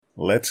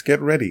Let's get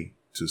ready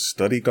to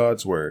study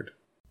God's Word.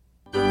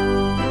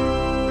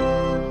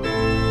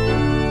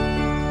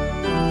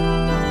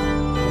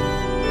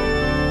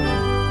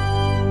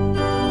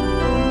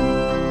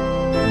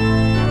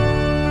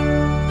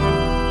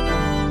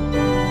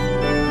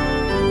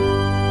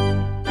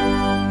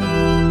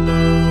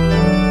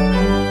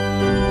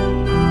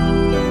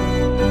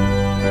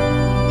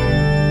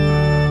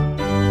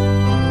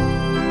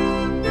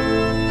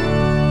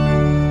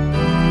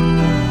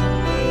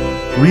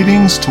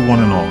 Greetings to one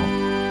and all.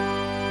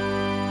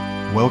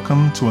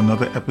 Welcome to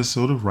another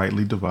episode of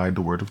Rightly Divide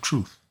the Word of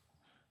Truth.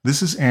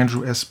 This is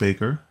Andrew S.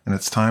 Baker, and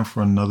it's time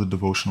for another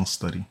devotional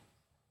study.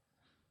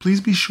 Please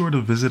be sure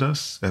to visit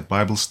us at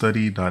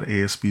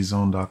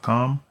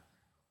BibleStudy.ASBZone.com,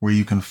 where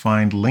you can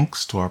find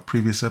links to our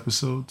previous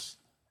episodes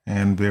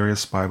and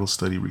various Bible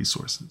study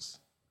resources.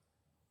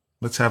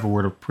 Let's have a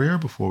word of prayer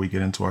before we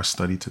get into our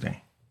study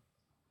today.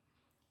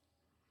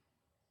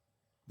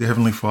 Dear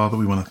Heavenly Father,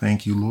 we want to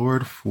thank you,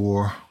 Lord,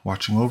 for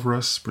watching over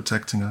us,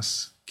 protecting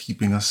us,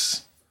 keeping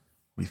us.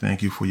 We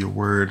thank you for your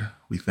word.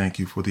 We thank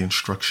you for the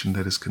instruction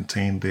that is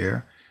contained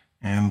there.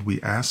 And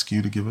we ask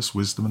you to give us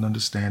wisdom and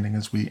understanding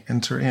as we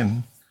enter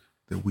in,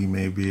 that we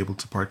may be able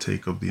to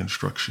partake of the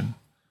instruction.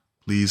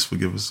 Please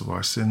forgive us of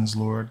our sins,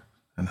 Lord,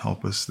 and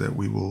help us that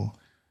we will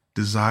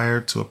desire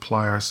to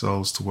apply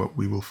ourselves to what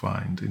we will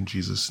find. In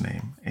Jesus'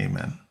 name,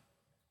 amen.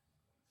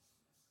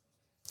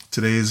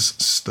 Today's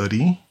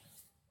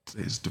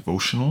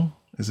devotional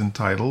is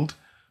entitled,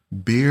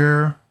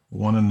 Bear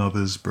One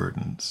Another's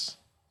Burdens.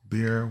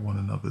 Bear one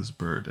another's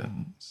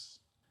burdens.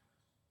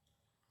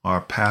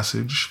 Our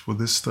passage for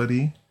this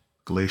study,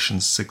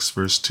 Galatians 6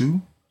 verse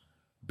 2,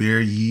 Bear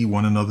ye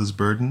one another's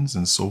burdens,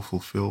 and so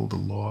fulfill the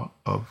law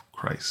of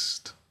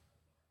Christ.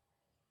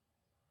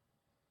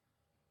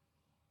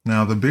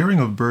 Now, the bearing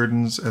of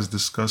burdens, as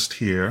discussed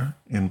here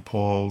in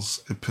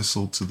Paul's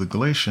epistle to the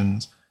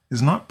Galatians,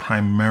 is not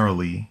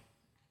primarily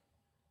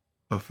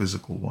a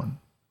physical one.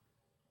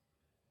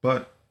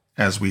 But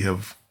as we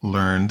have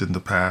learned in the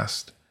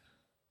past,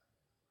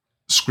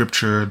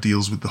 Scripture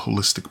deals with the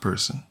holistic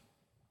person.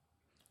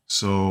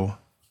 So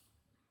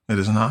it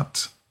is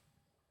not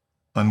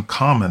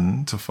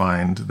uncommon to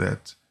find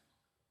that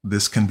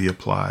this can be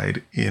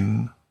applied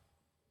in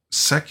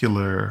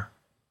secular,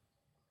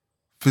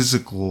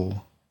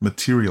 physical,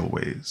 material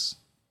ways,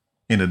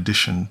 in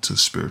addition to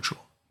spiritual.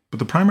 But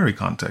the primary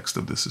context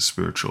of this is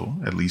spiritual,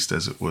 at least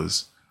as it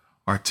was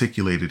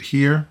articulated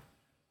here.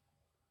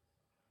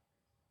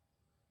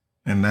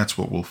 And that's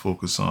what we'll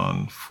focus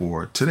on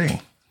for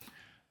today.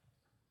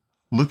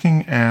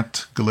 Looking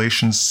at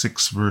Galatians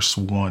 6 verse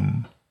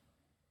 1,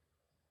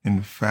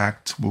 in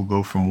fact, we'll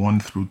go from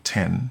 1 through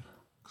 10,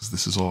 because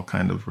this is all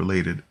kind of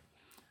related.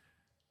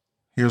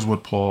 Here's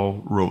what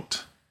Paul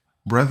wrote.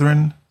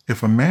 Brethren,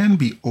 if a man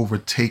be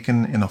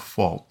overtaken in a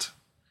fault,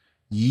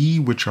 ye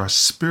which are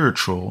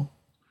spiritual,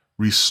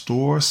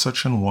 restore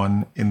such an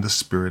one in the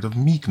spirit of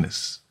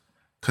meekness,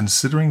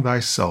 considering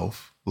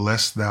thyself,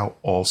 lest thou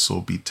also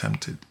be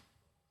tempted.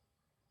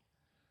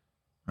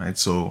 Right,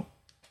 so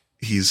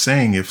he's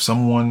saying if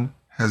someone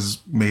has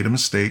made a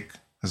mistake,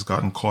 has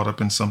gotten caught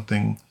up in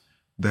something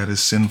that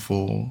is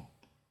sinful,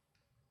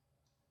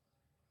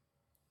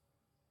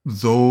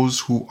 those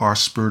who are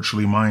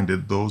spiritually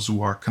minded, those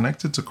who are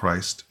connected to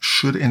Christ,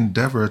 should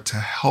endeavor to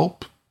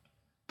help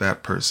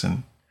that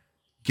person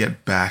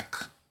get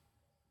back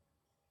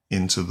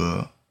into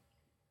the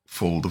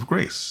fold of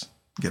grace,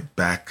 get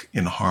back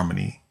in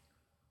harmony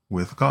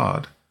with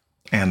God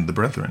and the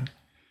brethren.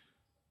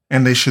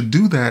 And they should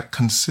do that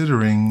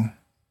considering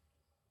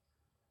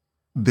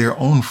their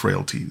own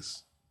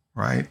frailties,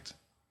 right?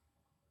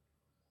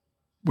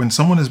 When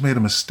someone has made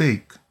a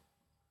mistake,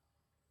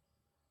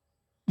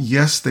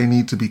 yes, they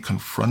need to be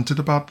confronted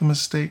about the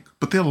mistake,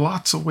 but there are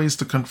lots of ways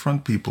to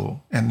confront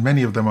people, and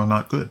many of them are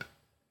not good.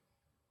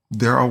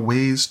 There are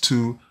ways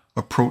to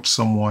approach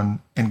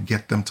someone and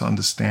get them to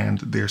understand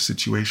their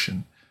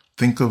situation.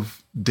 Think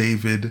of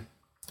David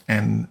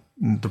and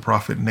the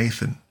prophet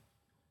Nathan.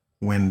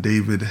 When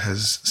David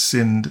has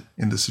sinned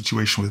in the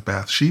situation with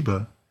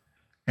Bathsheba,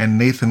 and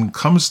Nathan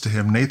comes to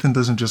him, Nathan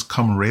doesn't just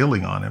come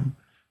railing on him.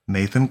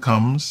 Nathan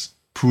comes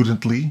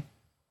prudently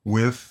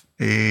with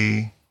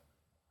a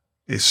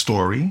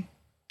story,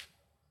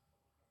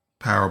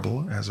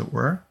 parable, as it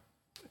were,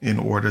 in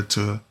order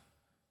to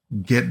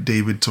get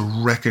David to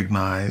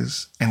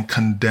recognize and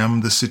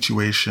condemn the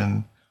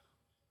situation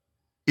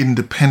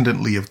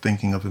independently of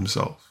thinking of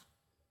himself.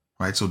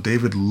 Right? So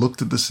David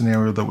looked at the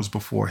scenario that was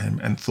before him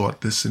and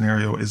thought this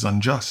scenario is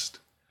unjust.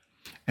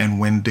 And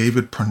when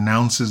David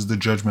pronounces the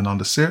judgment on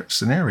the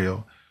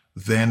scenario,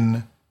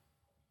 then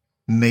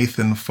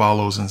Nathan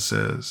follows and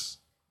says,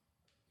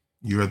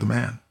 "You're the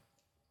man."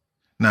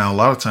 Now, a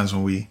lot of times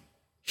when we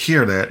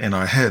hear that in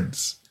our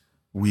heads,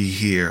 we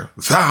hear,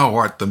 "Thou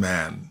art the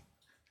man."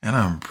 And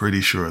I'm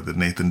pretty sure that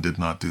Nathan did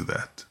not do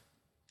that,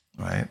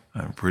 right?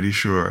 I'm pretty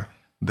sure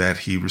that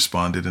he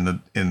responded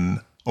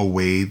in a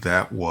way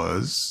that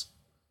was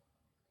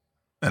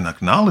an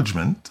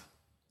acknowledgement.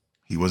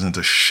 He wasn't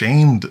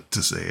ashamed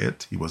to say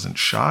it. He wasn't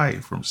shy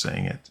from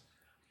saying it.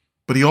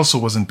 But he also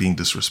wasn't being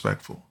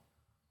disrespectful.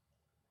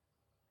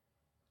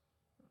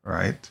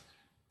 Right?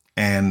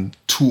 And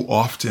too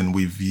often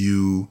we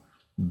view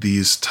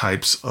these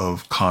types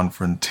of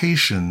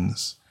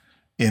confrontations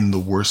in the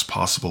worst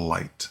possible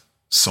light.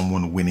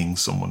 Someone winning,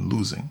 someone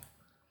losing.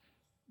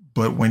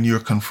 But when you're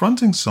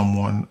confronting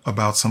someone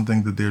about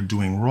something that they're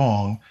doing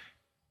wrong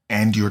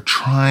and you're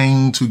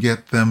trying to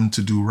get them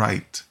to do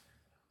right,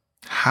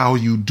 how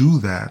you do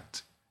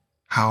that,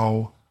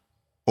 how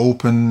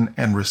open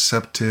and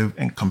receptive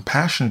and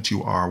compassionate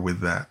you are with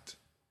that,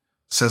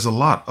 says a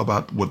lot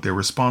about what their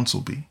response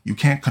will be. You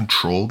can't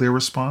control their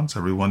response.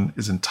 Everyone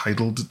is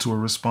entitled to a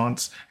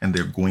response and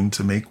they're going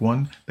to make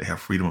one. They have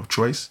freedom of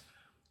choice.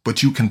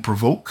 But you can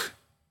provoke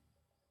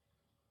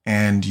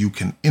and you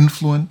can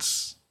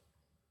influence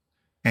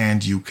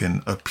and you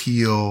can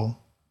appeal.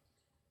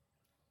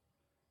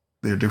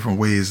 There are different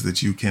ways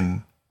that you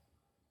can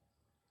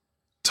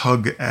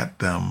tug at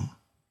them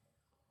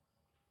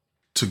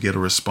to get a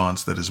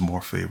response that is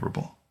more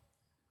favorable.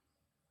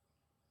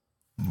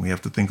 And we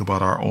have to think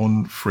about our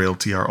own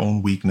frailty, our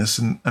own weakness,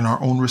 and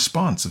our own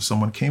response if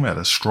someone came at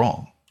us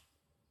strong.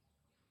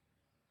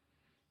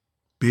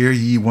 Bear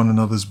ye one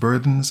another's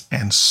burdens,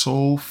 and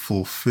so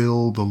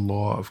fulfill the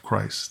law of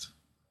Christ.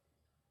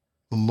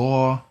 The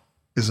law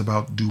is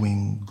about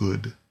doing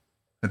good.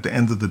 At the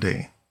end of the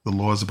day, the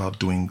law is about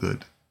doing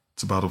good.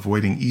 It's about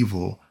avoiding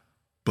evil,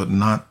 but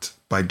not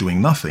by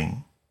doing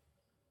nothing,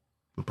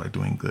 but by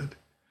doing good.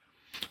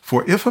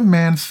 For if a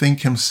man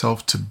think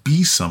himself to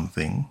be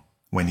something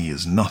when he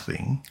is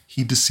nothing,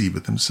 he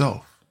deceiveth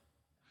himself.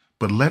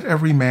 But let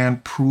every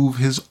man prove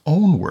his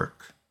own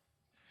work,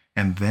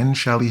 and then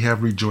shall he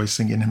have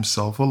rejoicing in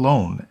himself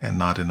alone and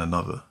not in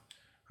another.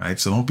 Right?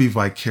 So don't be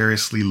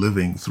vicariously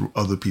living through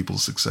other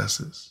people's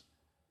successes.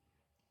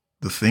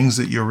 The things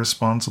that you're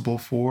responsible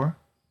for,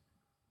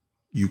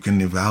 you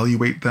can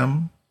evaluate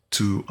them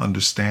to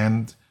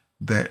understand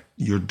that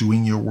you're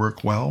doing your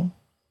work well.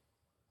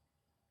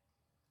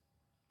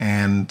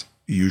 And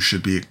you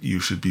should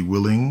be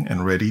willing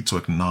and ready to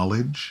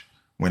acknowledge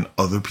when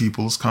other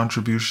people's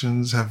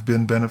contributions have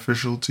been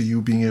beneficial to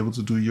you being able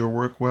to do your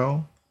work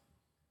well.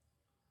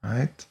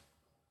 Right?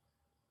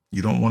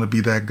 You don't want to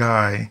be that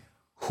guy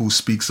who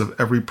speaks of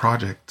every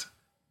project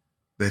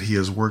that he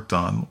has worked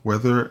on,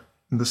 whether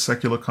in the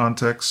secular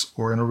context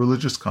or in a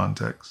religious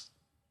context,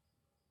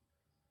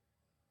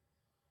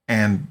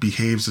 and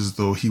behaves as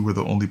though he were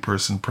the only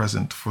person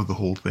present for the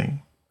whole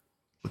thing.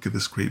 Look at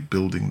this great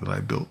building that I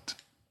built.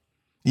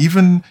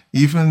 Even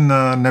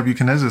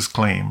Nebuchadnezzar's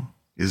claim,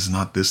 is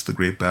not this the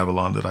great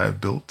Babylon that I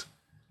have built?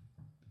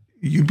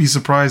 You'd be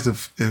surprised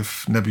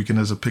if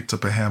Nebuchadnezzar picked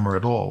up a hammer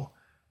at all.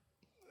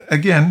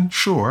 Again,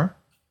 sure,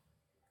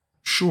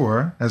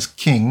 as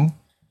king,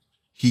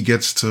 he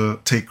gets to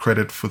take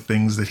credit for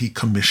things that he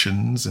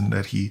commissions and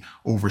that he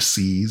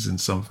oversees in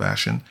some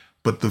fashion.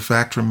 But the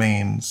fact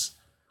remains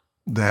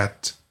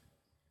that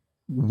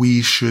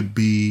we should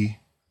be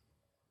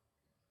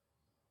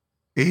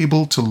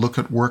able to look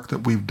at work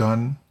that we've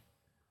done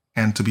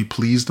and to be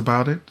pleased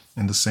about it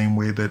in the same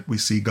way that we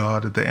see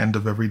God at the end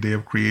of every day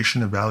of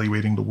creation,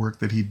 evaluating the work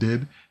that he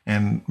did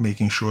and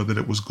making sure that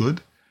it was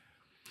good.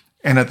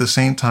 And at the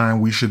same time,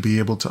 we should be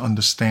able to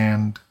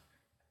understand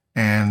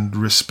and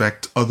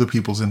respect other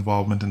people's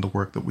involvement in the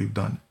work that we've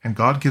done. And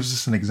God gives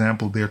us an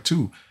example there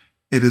too.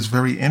 It is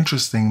very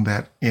interesting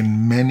that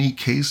in many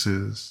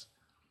cases,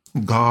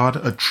 God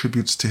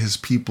attributes to his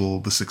people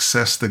the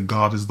success that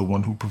God is the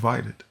one who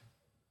provided.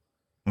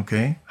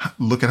 Okay?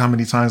 Look at how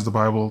many times the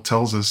Bible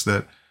tells us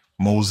that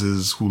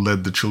Moses, who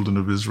led the children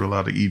of Israel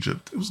out of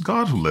Egypt, it was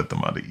God who led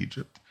them out of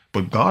Egypt.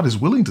 But God is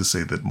willing to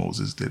say that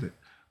Moses did it.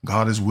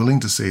 God is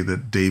willing to say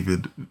that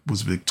David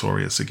was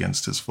victorious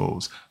against his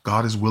foes.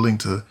 God is willing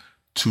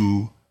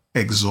to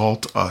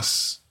exalt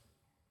us.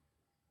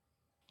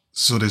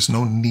 So there's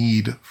no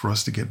need for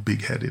us to get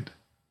big-headed.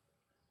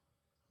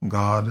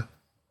 God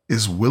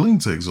is willing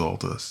to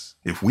exalt us.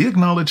 If we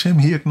acknowledge him,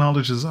 he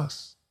acknowledges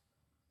us.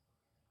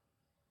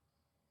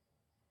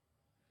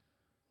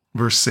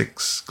 Verse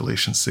 6,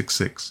 Galatians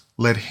 6:6.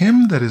 Let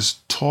him that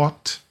is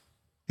taught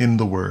in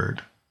the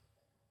word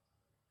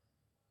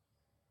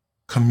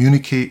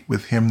communicate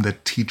with him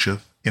that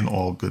teacheth in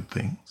all good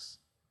things.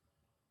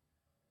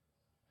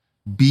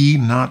 Be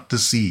not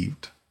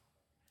deceived.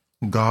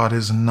 God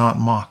is not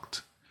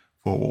mocked.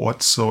 For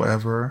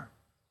whatsoever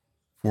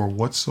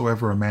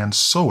a man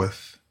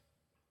soweth,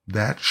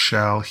 that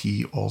shall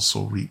he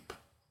also reap.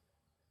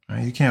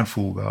 Right? You can't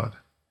fool God.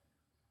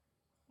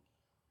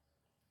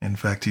 In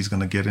fact, he's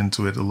going to get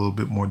into it a little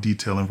bit more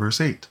detail in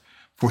verse 8.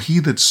 For he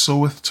that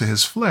soweth to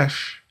his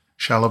flesh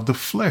shall of the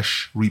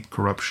flesh reap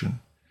corruption,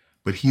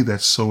 but he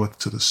that soweth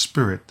to the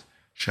Spirit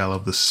shall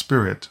of the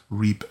Spirit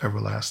reap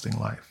everlasting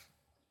life.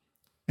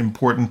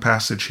 Important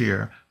passage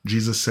here.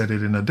 Jesus said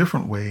it in a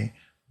different way,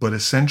 but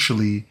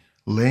essentially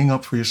laying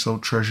up for yourself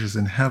treasures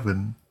in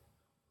heaven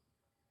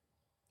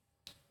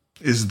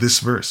is this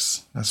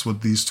verse. That's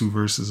what these two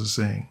verses are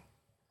saying.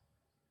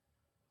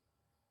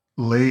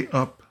 Lay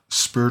up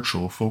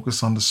spiritual,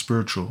 focus on the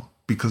spiritual,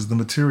 because the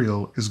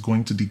material is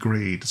going to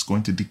degrade, it's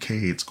going to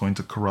decay, it's going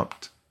to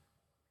corrupt.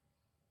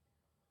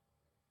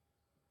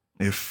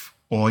 If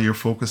all your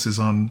focus is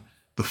on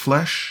the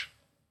flesh,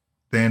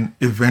 then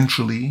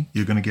eventually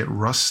you're going to get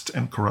rust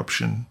and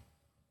corruption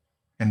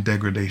and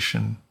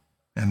degradation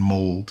and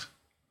mold.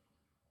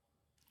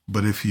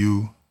 But if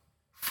you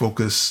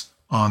focus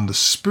on the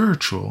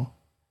spiritual,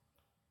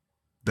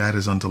 that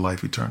is unto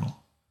life eternal.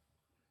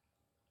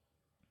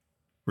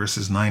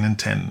 Verses 9 and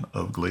 10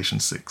 of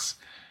Galatians 6.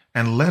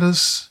 And let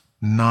us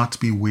not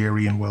be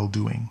weary in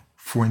well-doing,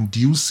 for in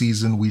due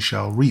season we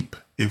shall reap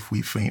if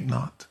we faint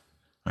not.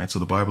 Right? So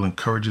the Bible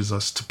encourages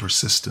us to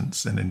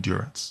persistence and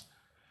endurance.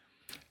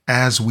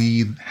 As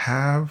we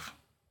have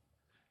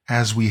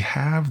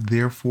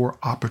therefore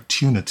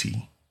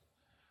opportunity,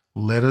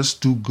 let us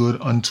do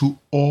good unto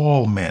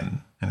all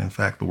men. And in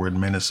fact, the word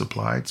men is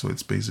supplied, so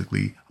it's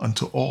basically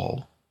unto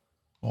all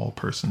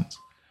persons.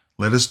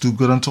 Let us do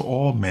good unto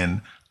all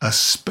men,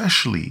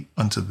 especially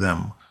unto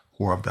them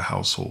who are of the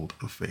household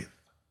of faith.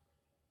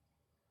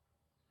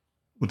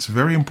 What's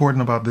very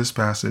important about this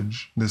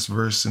passage, this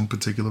verse in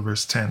particular,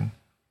 verse 10,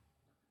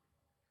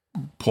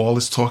 Paul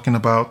is talking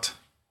about,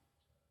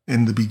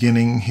 in the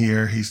beginning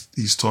here,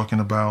 he's talking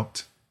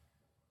about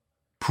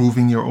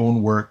proving your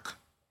own work,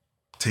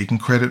 taking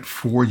credit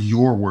for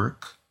your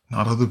work,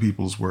 not other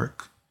people's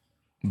work,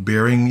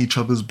 bearing each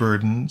other's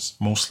burdens,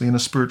 mostly in a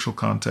spiritual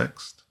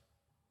context,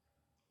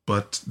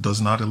 but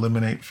does not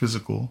eliminate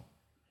physical.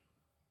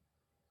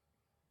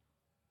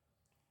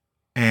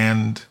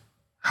 And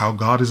how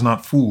God is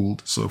not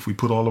fooled. So if we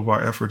put all of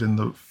our effort in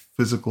the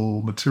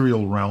physical,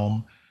 material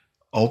realm,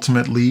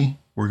 ultimately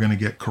we're going to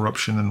get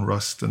corruption and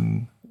rust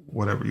and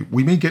whatever.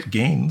 We may get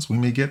gains. We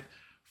may get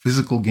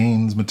physical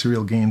gains,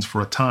 material gains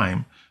for a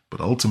time, but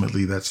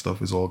ultimately that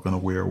stuff is all going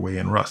to wear away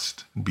and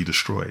rust and be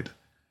destroyed.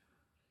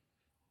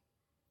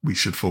 We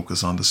should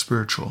focus on the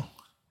spiritual.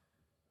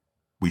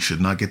 We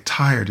should not get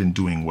tired in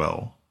doing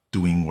well,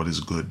 doing what is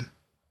good,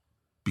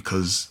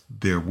 because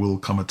there will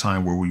come a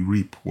time where we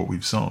reap what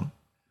we've sown.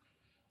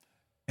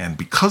 And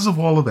because of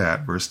all of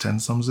that, verse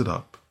 10 sums it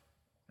up.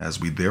 As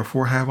we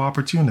therefore have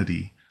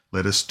opportunity,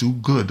 let us do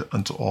good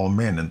unto all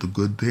men. And the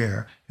good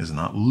there is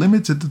not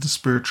limited to the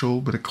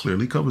spiritual, but it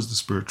clearly covers the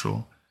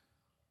spiritual,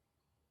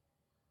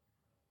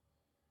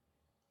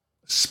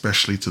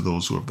 especially to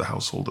those who are of the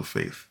household of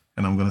faith.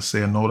 And I'm going to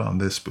say a note on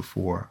this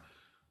before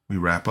we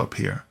wrap up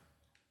here.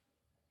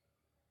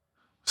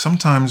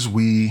 Sometimes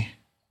we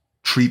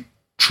treat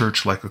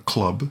church like a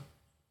club,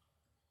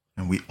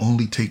 and we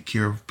only take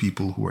care of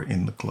people who are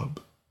in the club.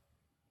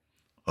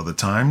 Other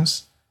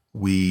times,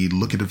 we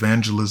look at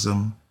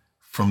evangelism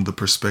from the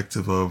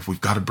perspective of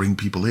we've got to bring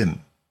people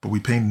in, but we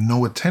pay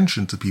no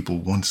attention to people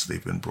once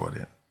they've been brought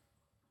in.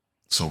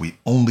 So we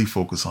only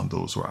focus on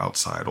those who are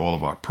outside. All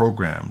of our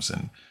programs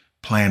and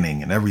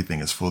planning and everything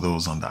is for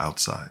those on the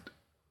outside.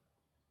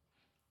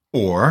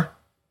 Or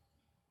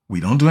we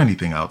don't do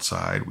anything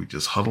outside. We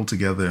just huddle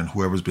together, and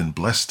whoever's been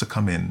blessed to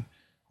come in,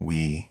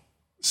 we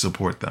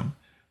support them.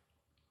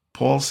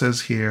 Paul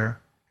says here,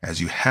 as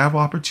you have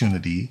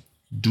opportunity,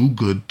 do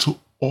good to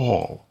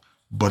all,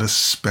 but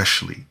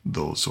especially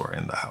those who are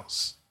in the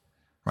house.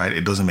 Right?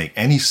 It doesn't make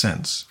any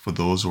sense for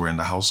those who are in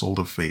the household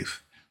of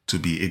faith to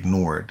be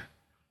ignored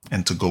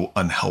and to go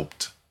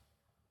unhelped.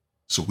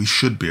 So we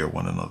should bear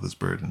one another's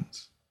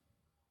burdens.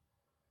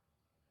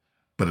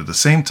 But at the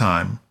same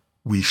time,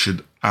 we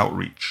should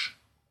outreach.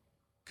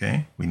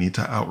 Okay? We need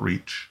to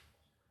outreach.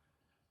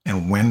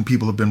 And when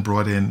people have been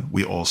brought in,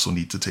 we also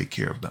need to take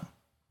care of them.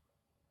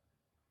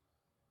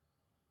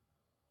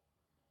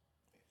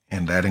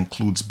 And that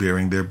includes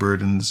bearing their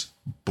burdens,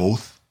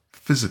 both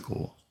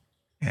physical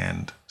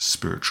and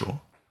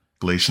spiritual.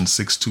 Galatians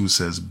 6:2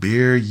 says,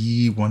 bear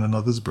ye one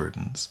another's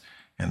burdens,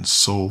 and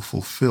so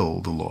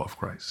fulfill the law of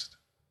Christ.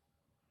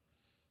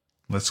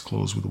 Let's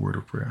close with a word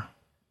of prayer.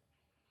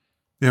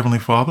 Heavenly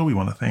Father, we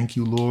want to thank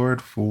you,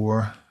 Lord,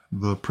 for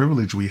the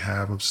privilege we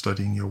have of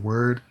studying your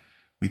word.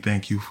 We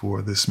thank you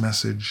for this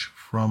message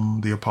from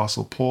the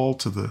Apostle Paul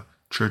to the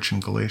church in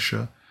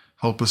Galatia.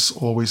 Help us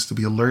always to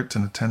be alert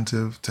and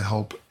attentive to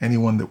help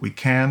anyone that we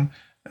can,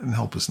 and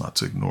help us not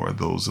to ignore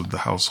those of the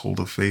household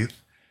of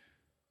faith.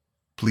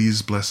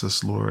 Please bless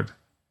us, Lord,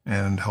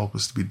 and help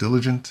us to be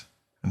diligent,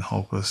 and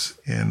help us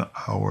in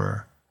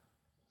our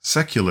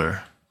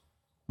secular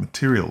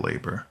material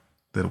labor,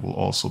 that it will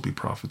also be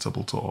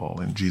profitable to all.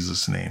 In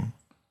Jesus' name,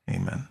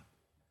 amen.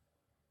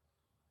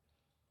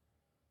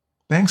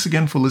 Thanks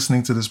again for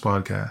listening to this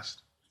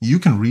podcast. You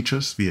can reach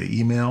us via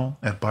email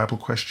at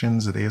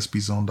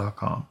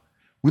biblequestions@asbzone.com.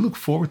 We look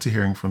forward to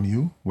hearing from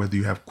you, whether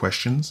you have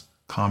questions,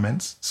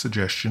 comments,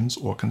 suggestions,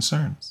 or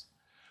concerns.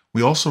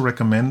 We also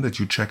recommend that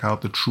you check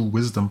out the True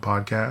Wisdom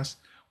podcast,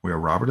 where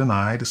Robert and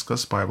I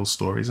discuss Bible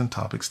stories and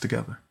topics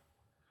together.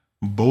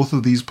 Both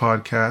of these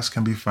podcasts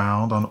can be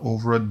found on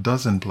over a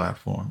dozen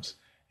platforms,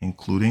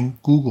 including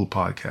Google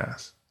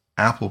Podcasts,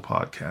 Apple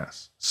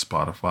Podcasts,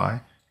 Spotify,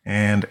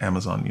 and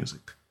Amazon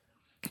Music.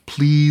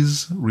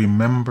 Please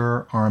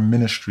remember our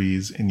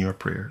ministries in your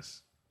prayers.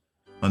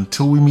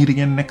 Until we meet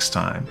again next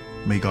time,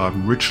 may God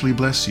richly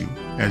bless you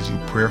as you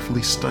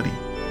prayerfully study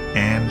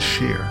and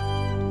share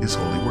His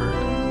holy word.